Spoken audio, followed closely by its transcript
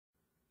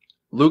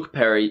Luke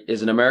Perry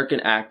is an American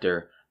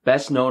actor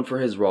best known for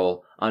his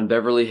role on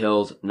Beverly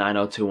Hills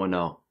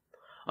 90210.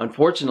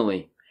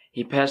 Unfortunately,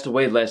 he passed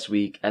away last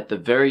week at the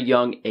very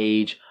young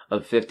age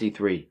of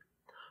 53.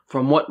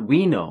 From what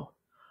we know,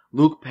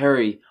 Luke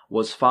Perry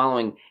was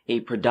following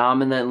a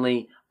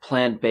predominantly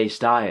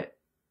plant-based diet.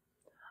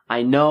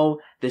 I know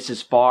this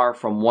is far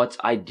from what's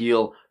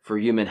ideal for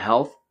human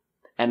health,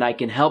 and I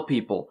can help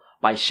people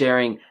by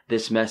sharing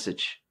this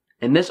message.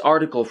 In this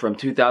article from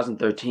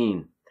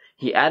 2013,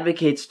 he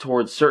advocates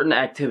towards certain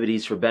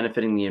activities for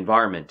benefiting the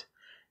environment,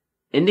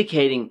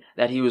 indicating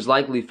that he was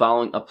likely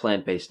following a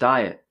plant-based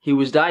diet. He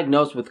was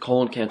diagnosed with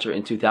colon cancer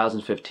in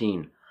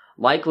 2015,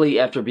 likely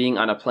after being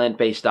on a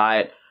plant-based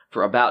diet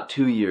for about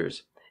 2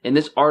 years. In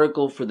this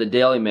article for the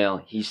Daily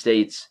Mail, he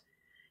states,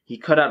 he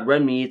cut out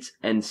red meats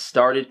and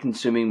started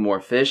consuming more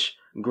fish,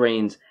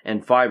 grains,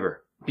 and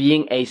fiber,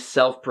 being a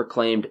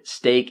self-proclaimed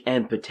steak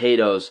and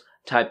potatoes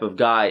type of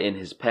guy in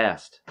his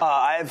past.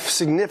 I've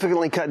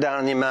significantly cut down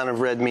on the amount of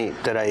red meat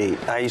that I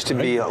eat. I used to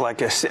be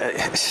like a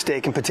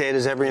steak and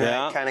potatoes every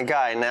night kind of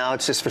guy. Now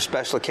it's just for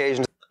special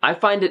occasions. I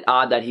find it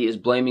odd that he is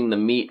blaming the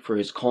meat for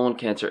his colon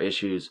cancer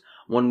issues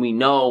when we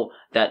know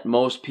that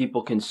most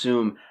people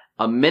consume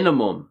a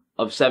minimum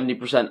of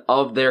 70%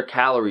 of their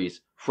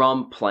calories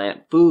from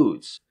plant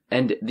foods.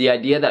 And the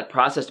idea that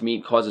processed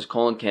meat causes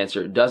colon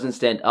cancer doesn't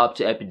stand up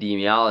to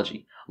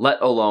epidemiology, let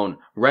alone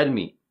red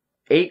meat.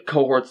 8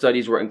 cohort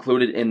studies were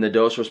included in the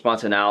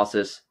dose-response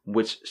analysis,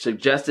 which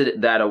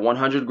suggested that a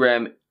 100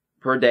 gram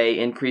per day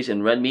increase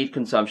in red meat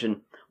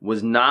consumption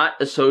was not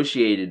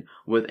associated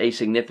with a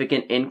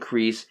significant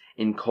increase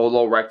in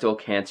colorectal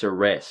cancer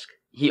risk.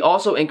 He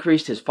also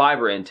increased his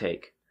fiber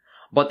intake,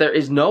 but there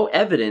is no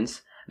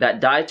evidence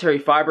that dietary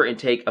fiber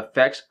intake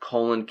affects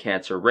colon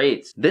cancer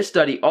rates. This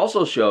study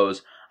also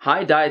shows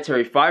high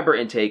dietary fiber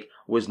intake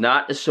was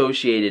not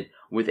associated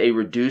with a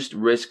reduced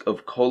risk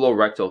of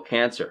colorectal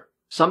cancer.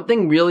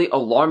 Something really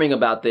alarming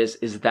about this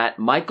is that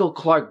Michael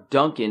Clark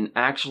Duncan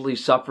actually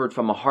suffered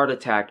from a heart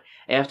attack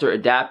after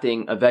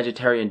adapting a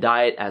vegetarian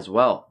diet as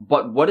well.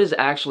 But what is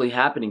actually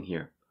happening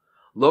here?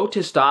 Low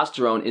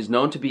testosterone is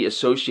known to be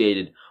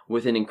associated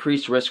with an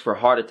increased risk for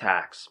heart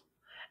attacks.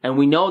 And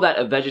we know that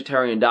a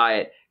vegetarian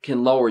diet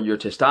can lower your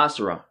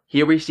testosterone.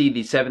 Here we see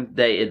the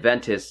Seventh-day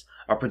Adventists,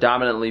 a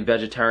predominantly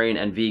vegetarian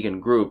and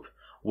vegan group,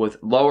 with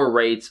lower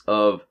rates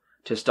of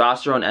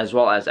testosterone as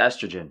well as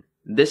estrogen.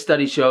 This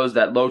study shows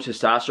that low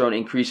testosterone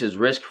increases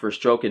risk for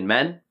stroke in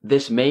men.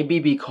 This may be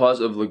because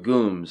of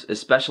legumes,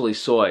 especially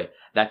soy,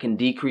 that can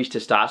decrease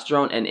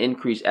testosterone and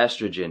increase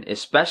estrogen,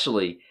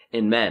 especially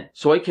in men.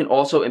 Soy can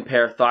also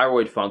impair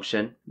thyroid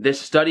function.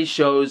 This study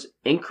shows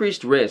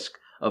increased risk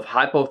of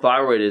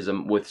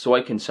hypothyroidism with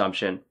soy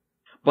consumption,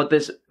 but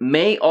this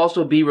may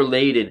also be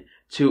related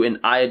to an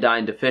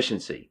iodine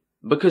deficiency,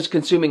 because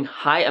consuming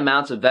high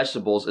amounts of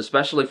vegetables,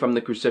 especially from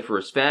the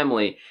cruciferous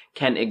family,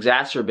 can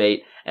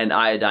exacerbate an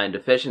iodine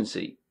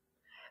deficiency.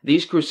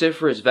 These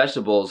cruciferous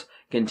vegetables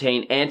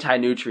contain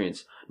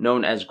anti-nutrients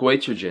known as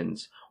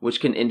goitrogens, which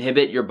can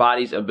inhibit your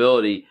body's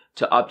ability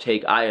to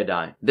uptake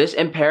iodine. This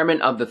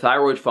impairment of the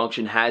thyroid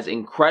function has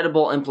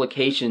incredible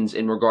implications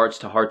in regards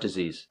to heart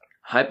disease.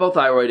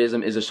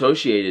 Hypothyroidism is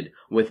associated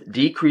with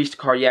decreased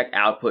cardiac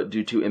output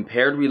due to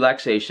impaired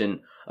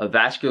relaxation of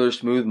vascular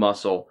smooth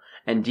muscle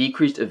and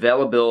decreased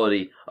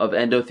availability of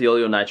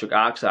endothelial nitric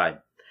oxide.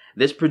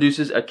 This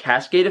produces a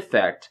cascade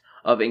effect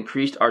of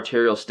increased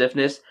arterial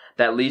stiffness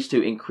that leads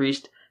to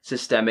increased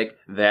systemic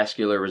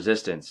vascular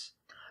resistance.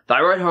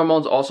 Thyroid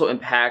hormones also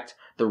impact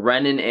the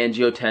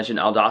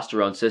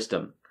renin-angiotensin-aldosterone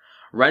system.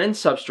 Renin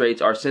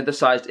substrates are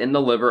synthesized in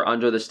the liver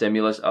under the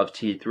stimulus of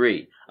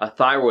T3, a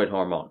thyroid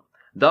hormone.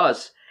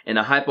 Thus, in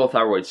a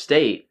hypothyroid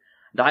state,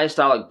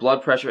 diastolic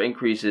blood pressure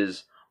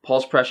increases,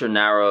 pulse pressure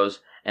narrows,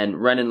 and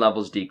renin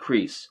levels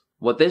decrease.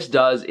 What this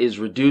does is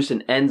reduce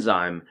an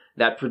enzyme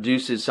that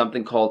produces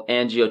something called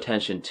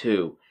angiotensin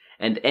II,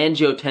 and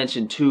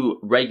angiotensin II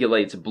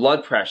regulates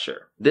blood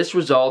pressure. This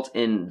results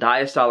in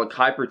diastolic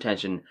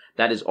hypertension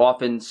that is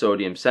often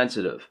sodium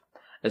sensitive,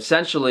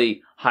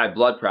 essentially high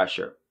blood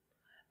pressure.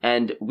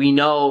 And we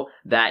know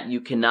that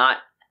you cannot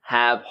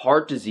have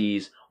heart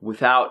disease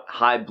without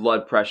high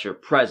blood pressure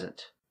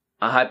present.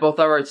 A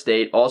hypothyroid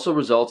state also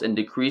results in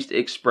decreased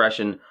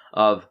expression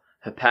of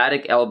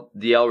hepatic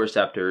LDL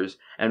receptors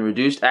and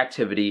reduced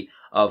activity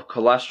of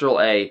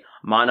cholesterol A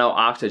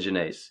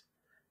monooxygenase.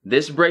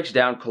 This breaks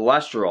down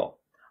cholesterol,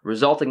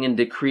 resulting in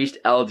decreased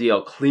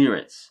LDL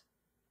clearance.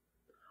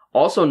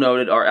 Also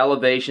noted are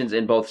elevations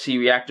in both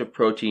C-reactive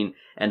protein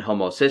and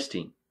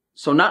homocysteine.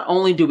 So not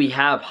only do we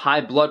have high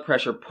blood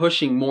pressure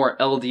pushing more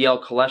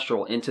LDL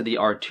cholesterol into the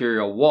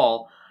arterial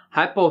wall,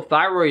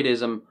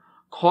 hypothyroidism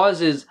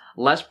causes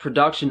less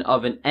production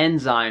of an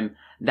enzyme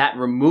that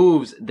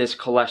removes this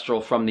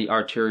cholesterol from the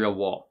arterial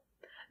wall.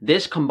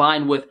 This,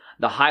 combined with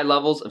the high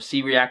levels of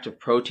C-reactive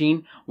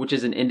protein, which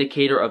is an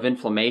indicator of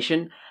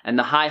inflammation, and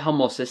the high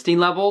homocysteine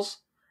levels,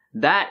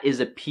 that is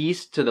a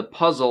piece to the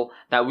puzzle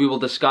that we will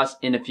discuss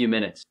in a few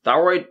minutes.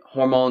 Thyroid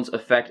hormones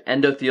affect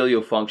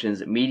endothelial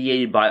functions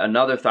mediated by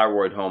another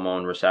thyroid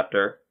hormone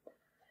receptor,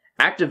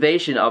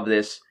 Activation of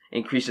this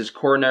increases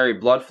coronary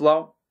blood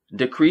flow,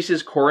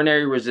 decreases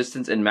coronary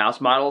resistance in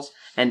mouse models,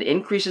 and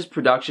increases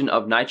production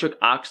of nitric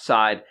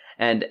oxide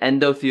and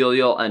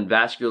endothelial and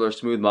vascular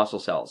smooth muscle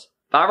cells.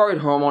 Thyroid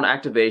hormone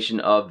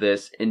activation of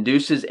this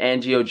induces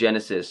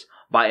angiogenesis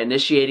by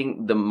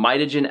initiating the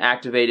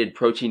mitogen-activated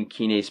protein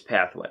kinase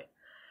pathway.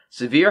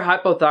 Severe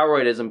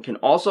hypothyroidism can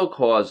also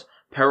cause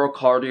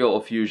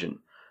pericardial effusion.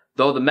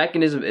 Though the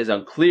mechanism is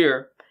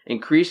unclear,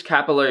 increased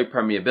capillary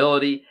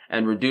permeability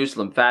and reduced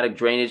lymphatic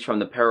drainage from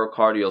the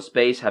pericardial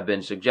space have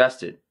been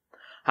suggested.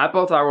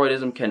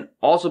 Hypothyroidism can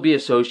also be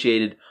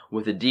associated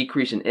with a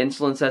decrease in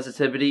insulin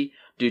sensitivity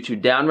due to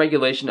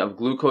downregulation of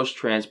glucose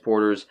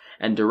transporters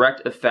and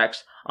direct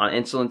effects on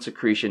insulin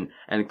secretion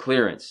and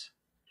clearance.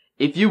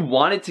 If you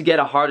wanted to get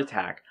a heart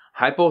attack,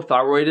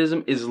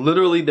 hypothyroidism is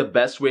literally the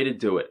best way to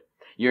do it.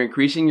 You're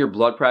increasing your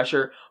blood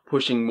pressure,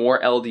 pushing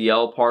more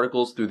LDL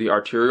particles through the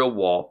arterial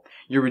wall.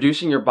 You're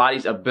reducing your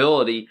body's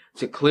ability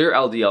to clear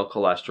LDL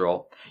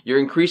cholesterol. You're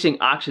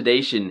increasing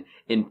oxidation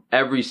in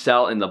every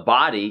cell in the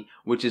body,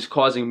 which is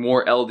causing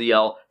more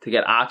LDL to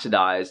get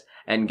oxidized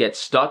and get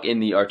stuck in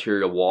the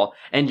arterial wall.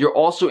 And you're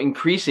also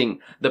increasing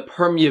the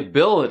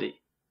permeability.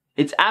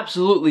 It's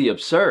absolutely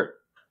absurd.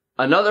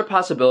 Another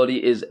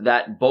possibility is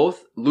that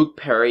both Luke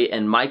Perry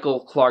and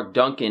Michael Clark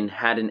Duncan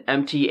had an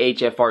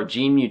MTHFR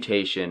gene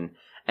mutation,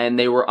 and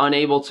they were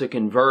unable to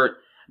convert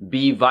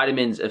B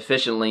vitamins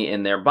efficiently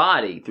in their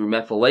body through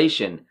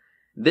methylation.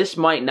 This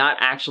might not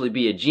actually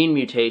be a gene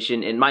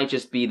mutation. It might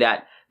just be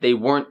that they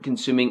weren't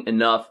consuming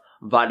enough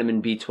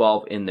vitamin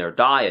B12 in their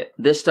diet.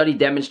 This study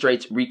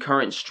demonstrates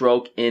recurrent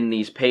stroke in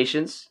these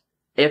patients.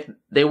 If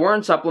they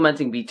weren't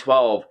supplementing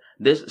B12,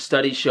 this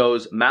study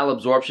shows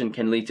malabsorption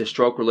can lead to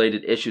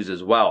stroke-related issues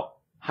as well.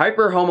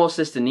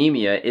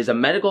 Hyperhomocystinemia is a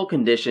medical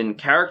condition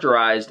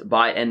characterized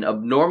by an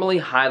abnormally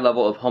high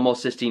level of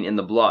homocysteine in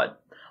the blood,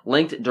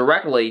 linked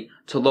directly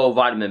to low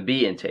vitamin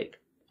B intake.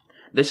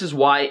 This is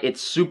why it's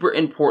super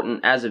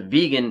important as a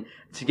vegan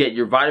to get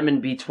your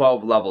vitamin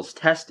B12 levels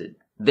tested.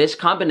 This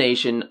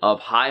combination of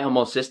high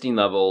homocysteine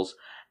levels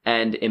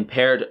and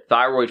impaired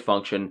thyroid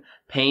function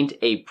paint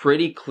a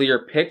pretty clear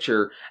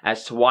picture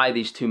as to why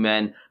these two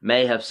men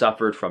may have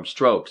suffered from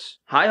strokes.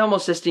 High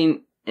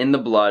homocysteine in the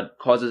blood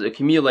causes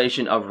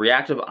accumulation of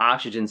reactive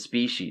oxygen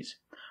species,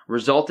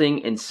 resulting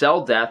in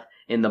cell death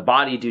in the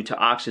body due to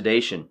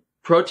oxidation.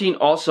 Protein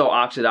also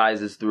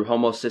oxidizes through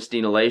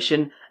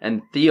homocysteinylation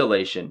and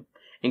thiolation,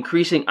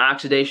 increasing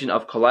oxidation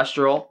of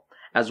cholesterol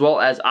as well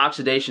as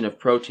oxidation of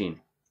protein.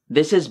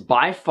 This is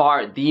by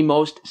far the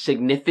most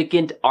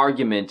significant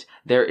argument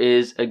there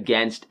is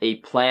against a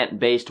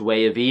plant-based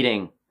way of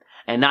eating.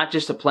 And not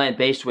just a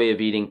plant-based way of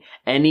eating,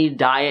 any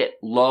diet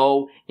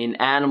low in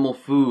animal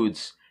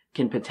foods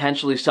can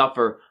potentially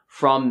suffer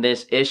from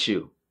this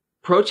issue.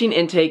 Protein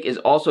intake is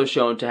also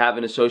shown to have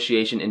an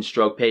association in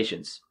stroke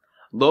patients.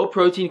 Low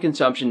protein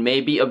consumption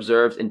may be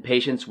observed in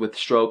patients with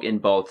stroke in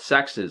both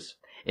sexes.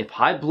 If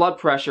high blood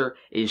pressure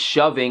is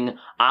shoving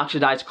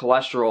oxidized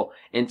cholesterol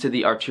into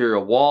the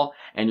arterial wall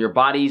and your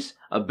body's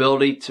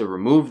ability to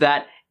remove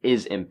that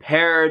is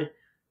impaired,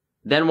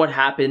 then what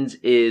happens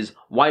is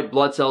white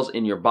blood cells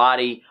in your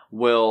body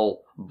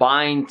will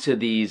bind to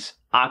these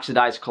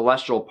oxidized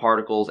cholesterol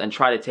particles and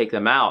try to take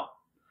them out.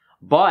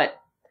 But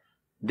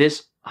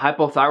this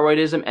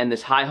hypothyroidism and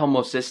this high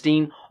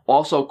homocysteine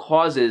also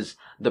causes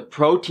the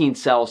protein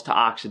cells to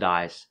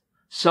oxidize.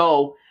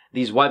 So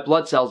these white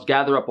blood cells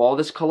gather up all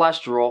this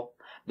cholesterol,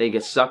 they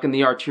get stuck in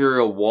the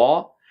arterial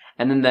wall,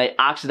 and then they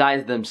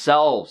oxidize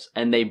themselves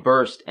and they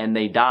burst and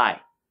they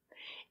die.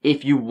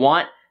 If you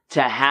want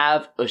to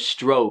have a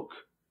stroke,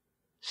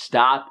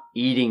 stop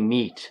eating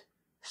meat.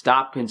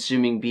 Stop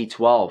consuming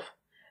B12.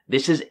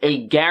 This is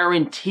a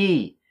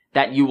guarantee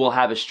that you will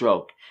have a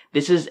stroke.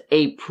 This is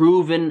a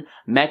proven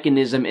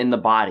mechanism in the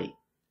body.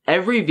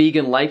 Every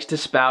vegan likes to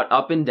spout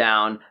up and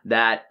down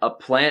that a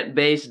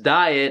plant-based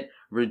diet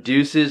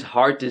reduces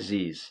heart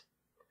disease.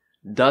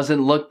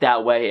 Doesn't look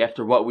that way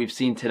after what we've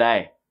seen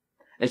today.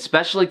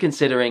 Especially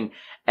considering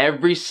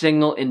every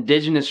single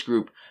indigenous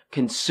group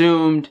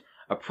consumed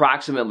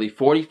approximately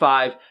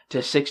 45 to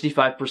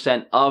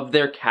 65% of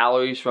their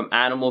calories from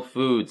animal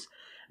foods.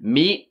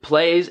 Meat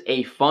plays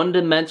a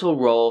fundamental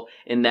role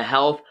in the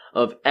health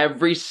of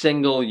every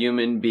single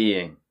human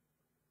being.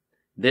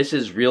 This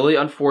is really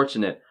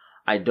unfortunate.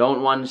 I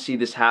don't want to see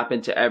this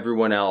happen to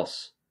everyone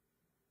else.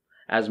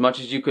 As much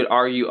as you could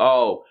argue,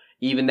 oh,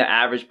 even the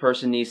average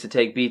person needs to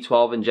take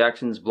B12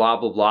 injections, blah,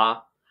 blah,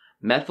 blah.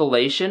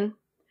 Methylation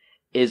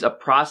is a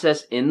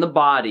process in the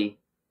body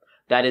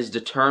that is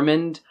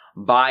determined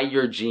by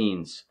your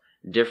genes.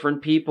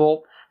 Different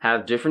people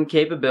have different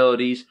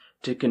capabilities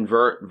to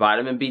convert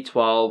vitamin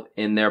B12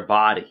 in their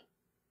body.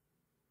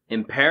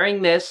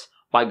 Impairing this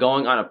by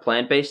going on a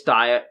plant-based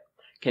diet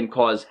can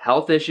cause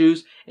health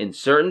issues in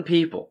certain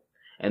people.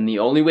 And the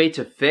only way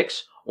to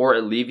fix or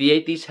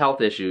alleviate these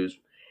health issues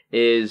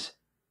is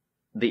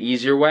the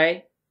easier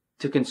way,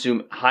 to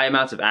consume high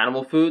amounts of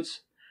animal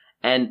foods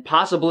and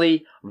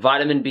possibly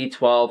vitamin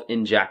B12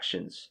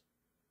 injections.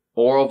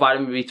 Oral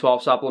vitamin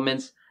B12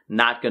 supplements,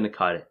 not going to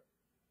cut it.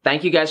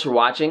 Thank you guys for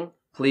watching.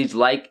 Please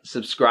like,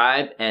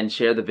 subscribe, and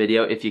share the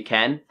video if you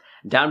can.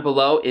 Down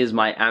below is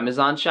my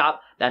Amazon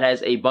shop that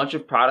has a bunch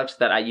of products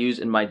that I use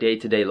in my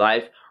day-to-day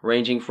life,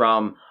 ranging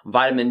from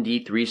vitamin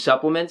D3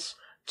 supplements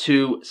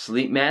to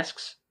sleep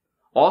masks.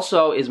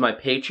 Also is my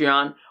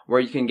Patreon,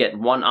 where you can get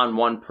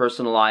one-on-one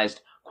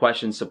personalized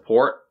question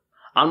support.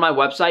 On my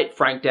website,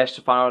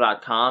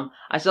 frank-tufano.com,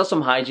 I sell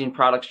some hygiene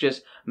products,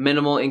 just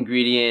minimal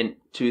ingredient,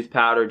 tooth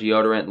powder,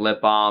 deodorant,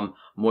 lip balm,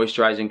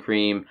 moisturizing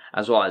cream,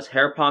 as well as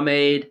hair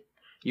pomade.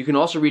 You can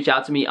also reach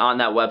out to me on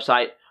that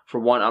website for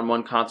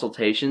one-on-one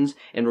consultations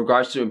in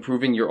regards to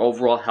improving your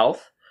overall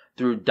health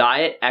through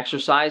diet,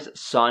 exercise,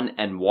 sun,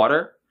 and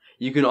water.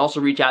 You can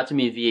also reach out to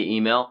me via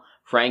email,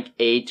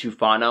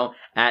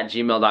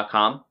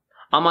 frankatufano@gmail.com.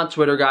 I'm on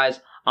Twitter,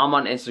 guys. I'm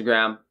on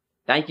Instagram.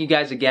 Thank you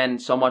guys again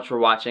so much for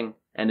watching,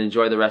 and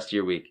enjoy the rest of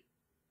your week.